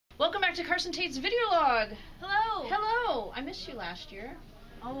Welcome back to Carson Tate's video log. Hello. Hello. I missed you last year.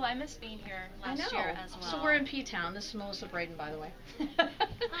 Oh, I missed being here last year as well. So we're in P-Town. This is Melissa Braden, by the way. Hi.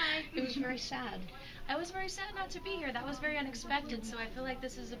 It was very sad. I was very sad not to be here. That was very unexpected, so I feel like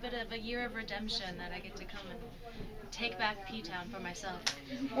this is a bit of a year of redemption that I get to come and take back P-Town for myself.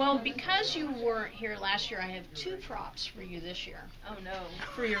 Well, because you weren't here last year, I have two props for you this year. Oh no.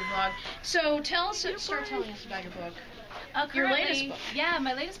 For your vlog. So start telling us about your book. Your latest book. Yeah,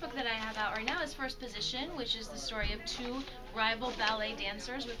 my latest book that I have out right now is First Position, which is the story of two rival ballet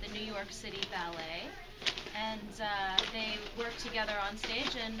dancers with the New York City Ballet. And they work together on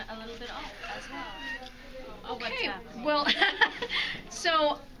stage and a little bit off as well. Okay, well,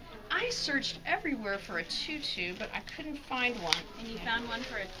 so I searched everywhere for a tutu, but I couldn't find one. And you found one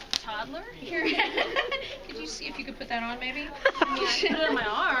for a toddler? Here. Could you see if you could put that on, maybe? I mean, I put it on my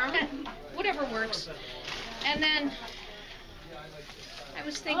arm. Whatever works. And then I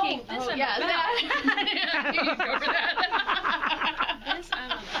was thinking, this I'm yeah, about. You can go for that. This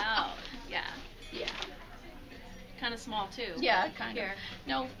I'm about. Yeah. Yeah. Kind of small too. Yeah, kind of. Here.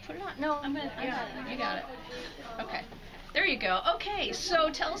 No, put it on. No, I got it. You got it. Okay. There you go. Okay,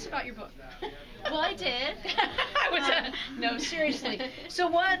 so tell us about your book. Well, I did. No, seriously. So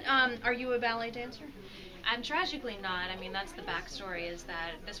what, are you a ballet dancer? I'm tragically not. I mean, that's the backstory, is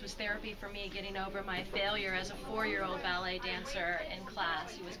that this was therapy for me, getting over my failure as a 4-year-old ballet dancer in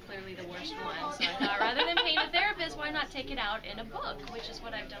class. He was clearly the worst one. So I thought, rather than paying a therapist, why not take it out in a book, which is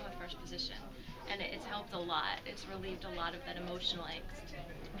what I've done with First Position. And it's helped a lot. It's relieved a lot of that emotional angst.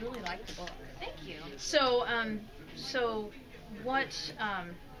 I really like the book. Thank you. So, what, I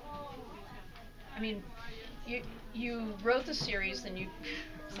mean, you wrote the series, then you...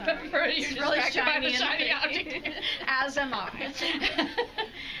 Sorry. You're really shiny object. As am I.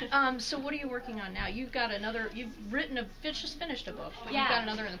 So what are you working on now? You've just finished a book, but you've got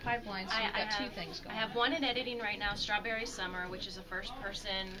another in the pipeline, so you've got two things going on. I have one in editing right now, Strawberry Summer, which is a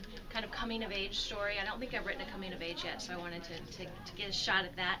first-person kind of coming-of-age story. I don't think I've written a coming-of-age yet, so I wanted to get a shot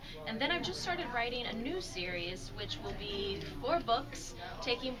at that. And then I've just started writing a new series, which will be 4 books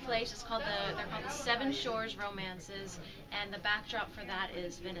taking place. They're called the Seven Shores Romances, and the backdrop for that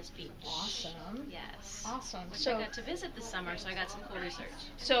is Venice Beach. Awesome. Yes. Awesome. Which I got to visit this summer, so I got some cool research.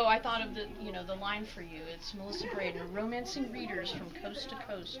 So I thought of the line for you. It's Melissa Braden, romancing readers from coast to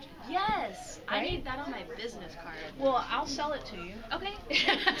coast. Yes. Right? I need that on my business card. Well, I'll sell it to you. Okay.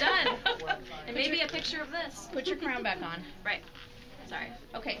 Done. And maybe a picture of this. Put your crown back on. Right. Sorry.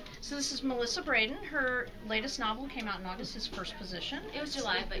 Okay, so this is Melissa Braden. Her latest novel came out in August, is First Position. It was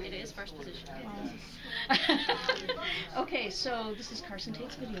July, but it is First Position. Okay, so this is Carson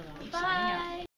Tate's video log. Bye.